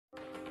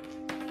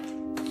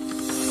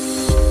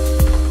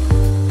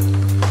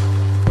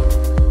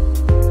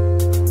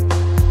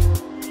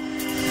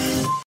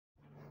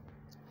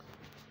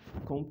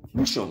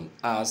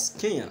As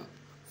Kenya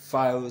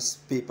files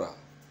paper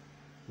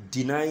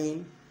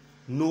denying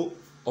no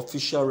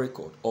official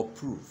record or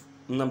proof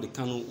Nnamdi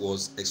Kanu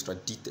was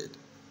extradited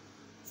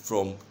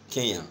from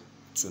Kenya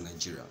to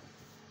Nigeria.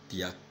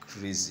 They are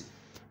crazy.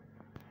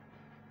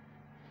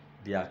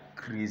 They are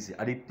crazy.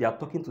 And they are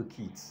talking to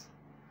kids.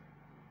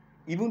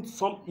 Even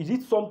is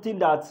it something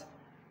that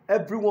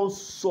everyone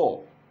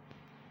saw?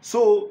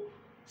 So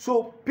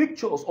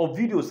pictures or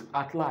videos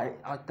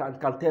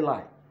can tell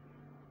lie.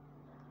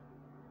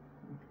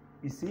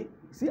 You see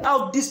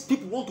how these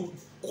people want to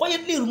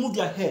quietly remove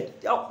their head.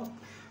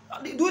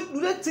 Do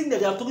they think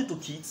that they are talking to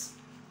kids,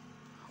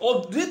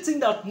 or do they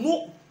think that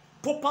no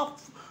proper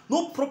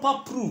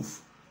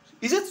proof?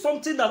 Is it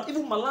something that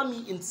even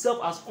Malami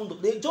himself has found?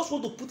 They just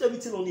want to put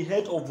everything on the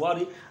head of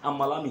Buhari and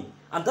Malami,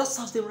 and that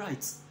serves them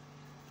right.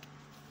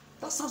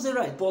 That serves them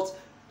right. But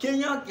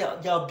Kenya,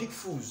 they are big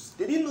fools.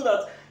 They didn't know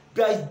that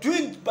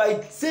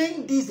by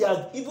saying this, they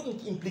are even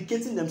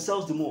implicating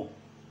themselves the more.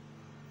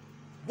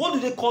 What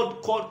do they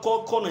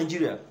call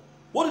Nigeria?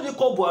 What do they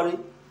call Buhari?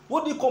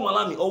 What do they call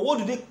Malami? Or what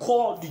do they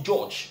call the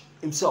judge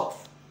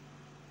himself?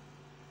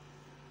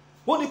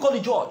 What do they call the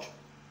judge?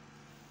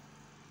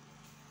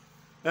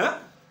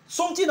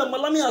 Something that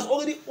Malami has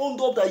already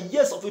owned up that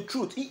yes, of a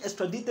truth, he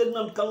extradited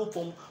Nnamdi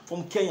Kanu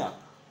from Kenya.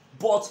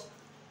 But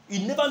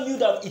he never knew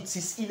that it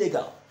is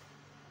illegal.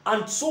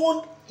 And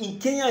someone in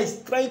Kenya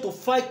is trying to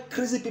fight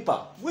crazy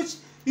people. Which,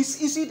 you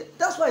see,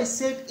 that's why I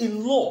said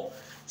in law,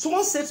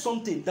 someone said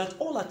something that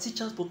all are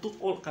teachers but not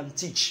all can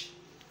teach.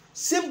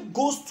 Same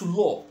goes to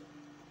law.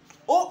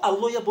 All are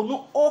lawyers but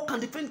not all can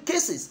defend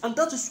cases. And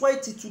that is why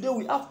today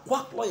we have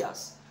quack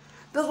lawyers.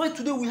 That's why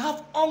today we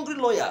have hungry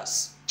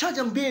lawyers, charge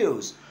and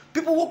bills.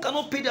 People who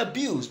cannot pay their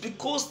bills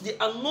because they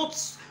are not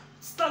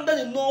standard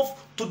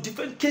enough to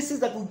defend cases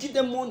that will give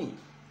them money.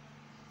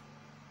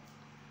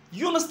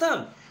 You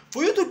understand?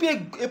 For you to be a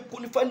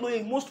qualified lawyer,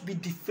 you must be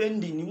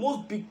defending, you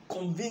must be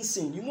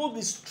convincing, you must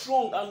be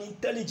strong and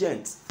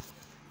intelligent.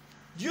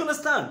 Do you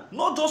understand?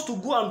 Not just to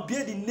go and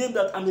bear the name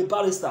that I'm a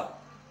barrister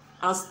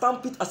and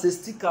stamp it as a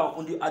sticker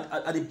on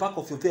at the back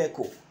of your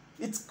vehicle.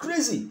 It's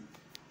crazy.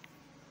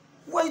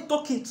 Who are you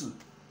talking to?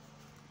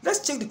 Let's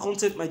check the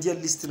content, my dear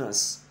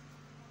listeners.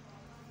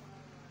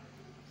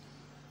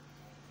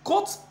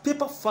 Court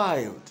paper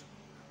filed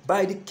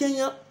by the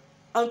Kenya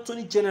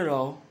Attorney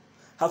General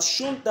have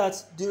shown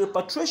that the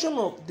repatriation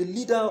of the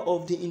leader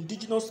of the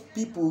indigenous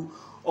people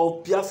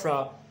of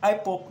Biafra,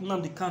 IPOB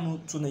Nnamdi Kanu,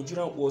 to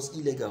Nigeria was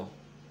illegal.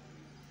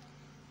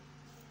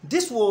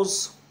 This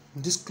was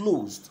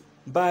disclosed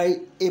by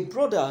a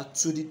brother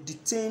to the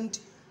detained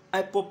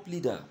IPOB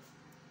leader,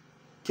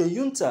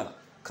 Kēñya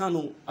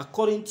Kanu,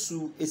 according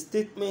to a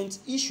statement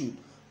issued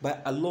by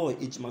Aloy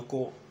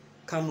Ejimako,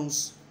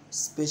 Kanu's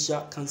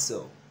special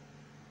counsel.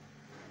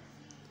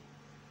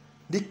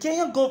 The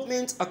Kenya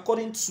government,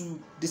 according to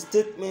the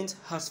statement,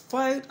 has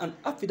filed an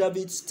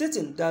affidavit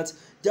stating that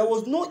there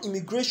was no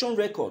immigration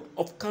record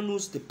of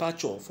Kanu's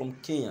departure from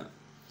Kenya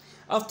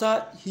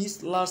after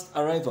his last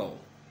arrival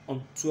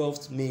on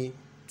 12th May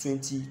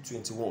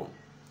 2021.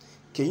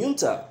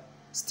 Kēñya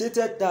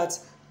stated that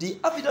the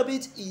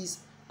affidavit is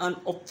an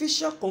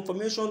official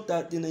confirmation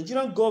that the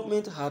Nigerian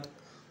government had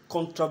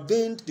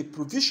contravened the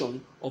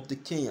provision of the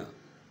Kenya,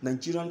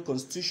 Nigerian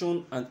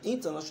Constitution and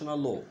international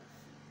law.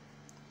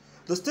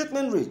 The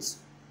statement reads,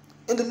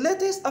 in the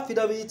latest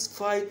affidavit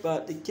filed by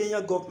the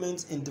Kenya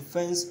government in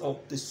defense of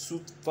the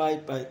suit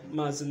filed by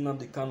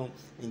Nnamdi Kanu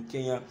in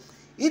Kenya,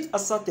 it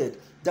asserted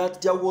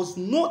that there was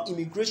no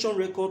immigration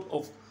record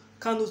of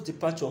Kanu's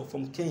departure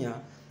from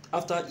Kenya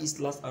after his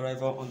last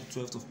arrival on the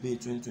 12th of May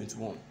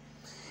 2021.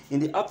 In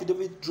the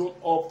affidavit drawn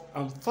up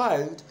and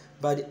filed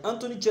by the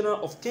Attorney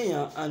General of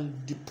Kenya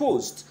and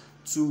deposed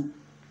to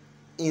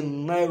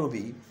in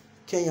Nairobi,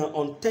 Kenya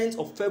on 10th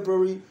of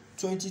February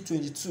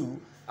 2022,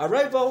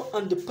 arrival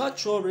and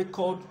departure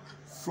record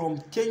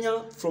from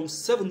Kenya from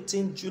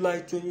 17 July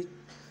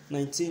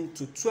 2019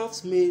 to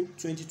 12 May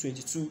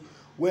 2022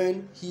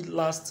 when he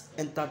last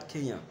entered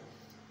Kenya.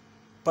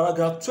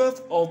 Paragraph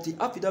 12 of the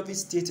affidavit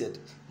stated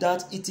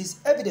that it is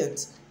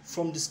evident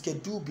from the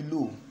schedule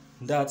below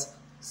that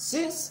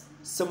since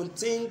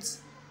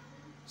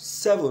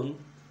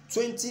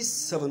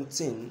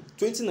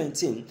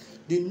 17/7/2019,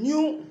 the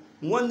new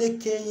Nwanne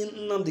Kēñya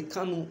Nnamdi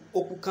Kanu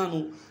Oku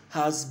Kanu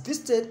has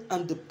visited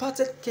and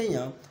departed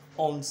Kenya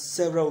on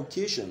several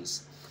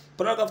occasions.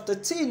 Paragraph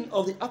 13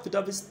 of the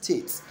affidavit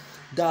states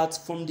that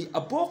from the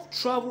above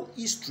travel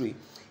history,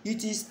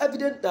 it is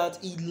evident that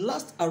his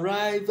last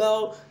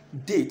arrival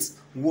date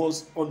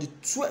was on the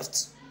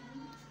 12th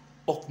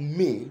of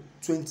May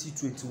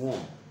 2021,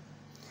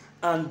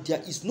 and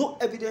there is no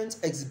evidence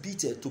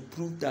exhibited to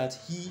prove that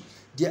he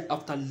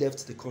thereafter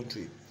left the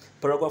country.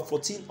 Paragraph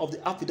 14 of the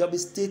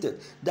affidavit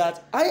stated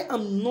that I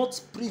am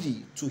not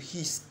privy to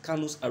his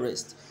Kanu's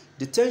arrest,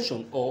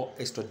 detention, or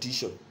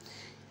extradition.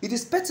 It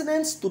is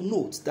pertinent to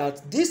note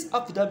that this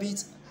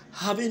affidavit,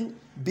 having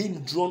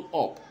been drawn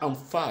up and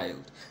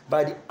filed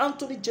by the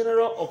Attorney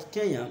General of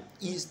Kenya,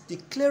 is the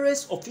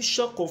clearest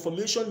official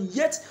confirmation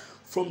yet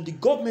from the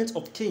government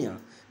of Kenya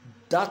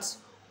that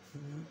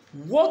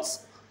what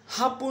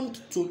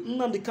happened to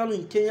Nnamdi Kanu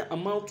in Kenya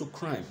amount to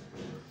crime,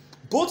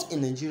 both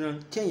in Nigeria,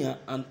 Kenya,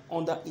 and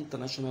under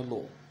international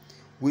law.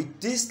 With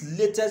this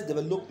latest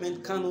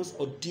development, Kanu's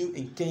ordeal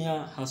in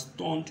Kenya has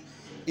turned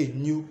a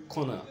new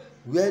corner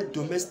where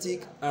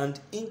domestic and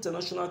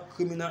international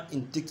criminal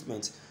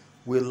indictment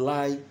will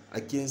lie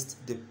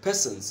against the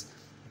persons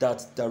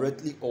that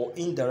directly or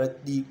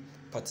indirectly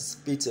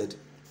participated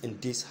in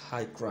this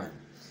high crime.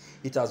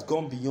 It has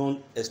gone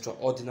beyond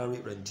extraordinary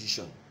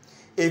rendition.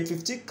 A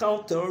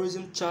 50-count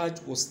terrorism charge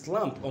was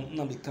slammed on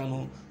Nnamdi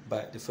Kanu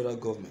by the federal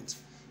government.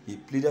 He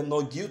pleaded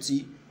not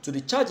guilty to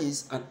the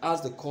charges and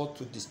asked the court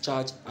to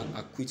discharge and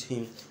acquit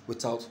him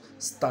without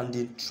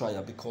standing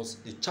trial because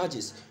the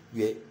charges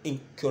were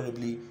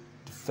incurably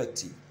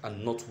defective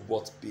and not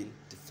worth being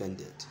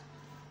defended.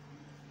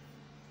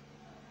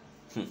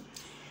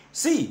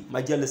 See,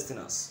 my dear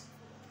listeners,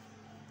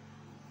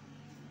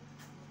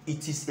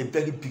 it is a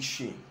very big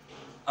shame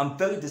and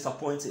very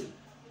disappointing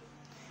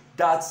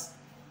that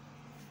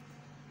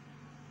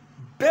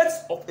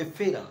birds of a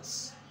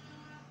feathers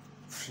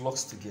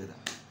flocks together.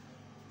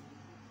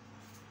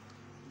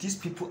 These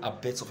people are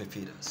birds of a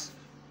feathers.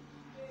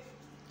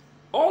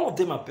 All of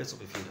them are birds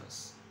of a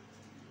feathers.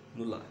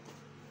 No lie.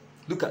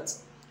 Look at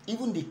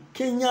even the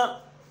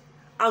Kenya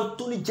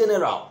Attorney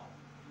General,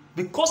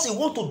 because he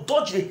want to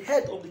dodge the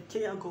head of the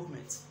Kenyan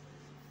government,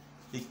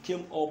 he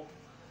came up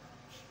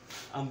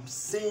and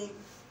saying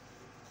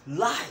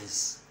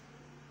lies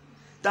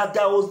that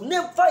there was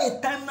never a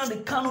time now the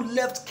Kanu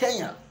left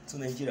Kenya to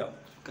Nigeria.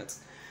 Look at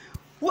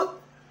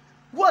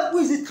who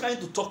is he trying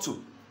to talk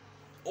to?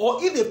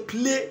 Or if they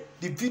play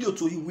the video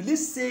to him, will he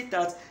say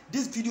that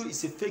this video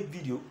is a fake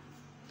video?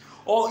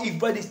 Or if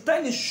by the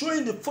time he's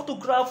showing the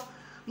photograph,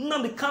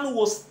 Nnamdi Kanu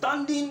was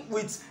standing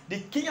with the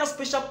Kenya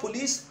Special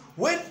Police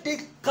when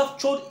they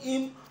captured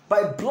him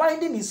by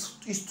blinding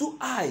his two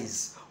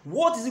eyes,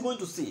 what is he going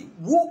to say?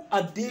 Who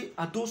are they?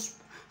 Are those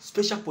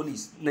special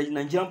police,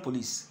 Nigerian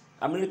police,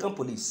 American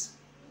police?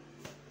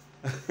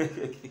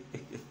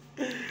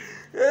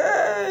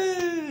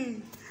 Hey,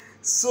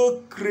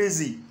 so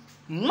crazy.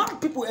 Mad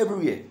people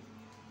everywhere.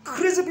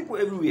 Crazy people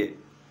everywhere.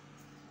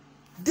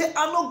 They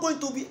are not going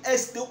to be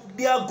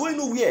they are going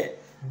nowhere.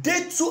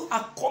 They too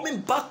are coming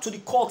back to the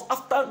court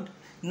after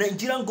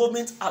Nigerian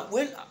government,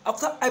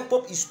 after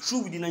IPOP is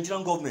through with the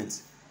Nigerian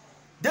government.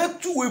 They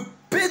too will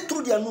pay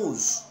through their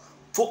nose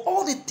for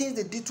all the things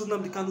they did to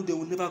Nnamdi Kanu. They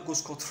will never go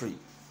scot-free.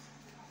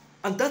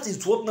 And that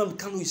is what Nnamdi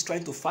Kanu is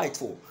trying to fight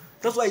for.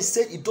 That's why he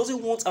said he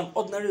doesn't want an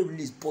ordinary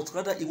release, but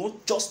rather he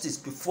wants justice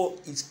before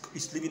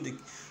he's leaving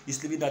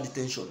that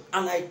detention.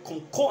 And I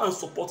concur and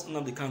support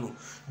Nnamdi Kanu.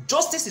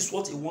 Justice is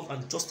what he wants,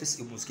 and justice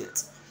he must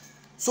get.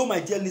 So, my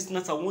dear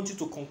listeners, I want you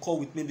to concur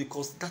with me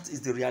because that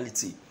is the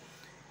reality.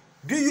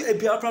 Be you a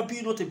Biafran, be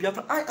you not a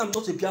Biafran? I am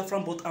not a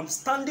Biafran, but I'm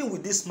standing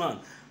with this man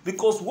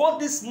because what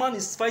this man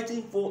is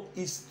fighting for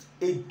is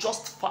a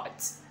just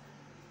fight.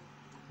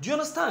 Do you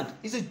understand?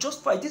 It's a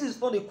just fight. This is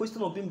not a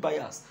question of being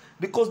biased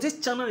because this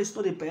channel is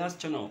not a biased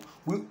channel.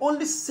 We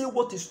only say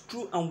what is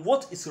true and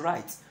what is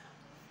right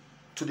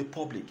to the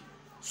public.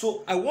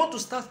 So I want to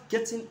start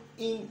getting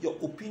in your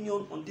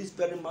opinion on this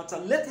very matter.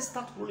 Let it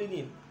start rolling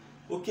in.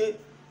 Okay?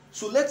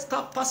 So let's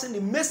start passing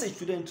the message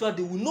to them so that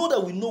they will know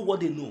that we know what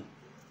they know.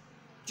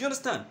 Do you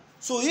understand?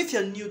 So if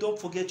you're new, don't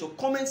forget your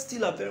comments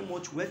still are very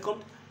much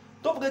welcomed.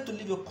 Don't forget to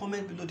leave your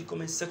comment below the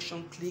comment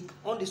section. Click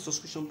on the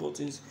subscription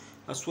buttons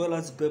as well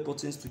as bell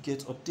buttons to get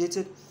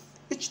updated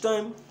each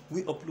time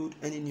we upload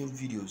any new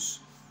videos.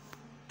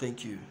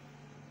 Thank you.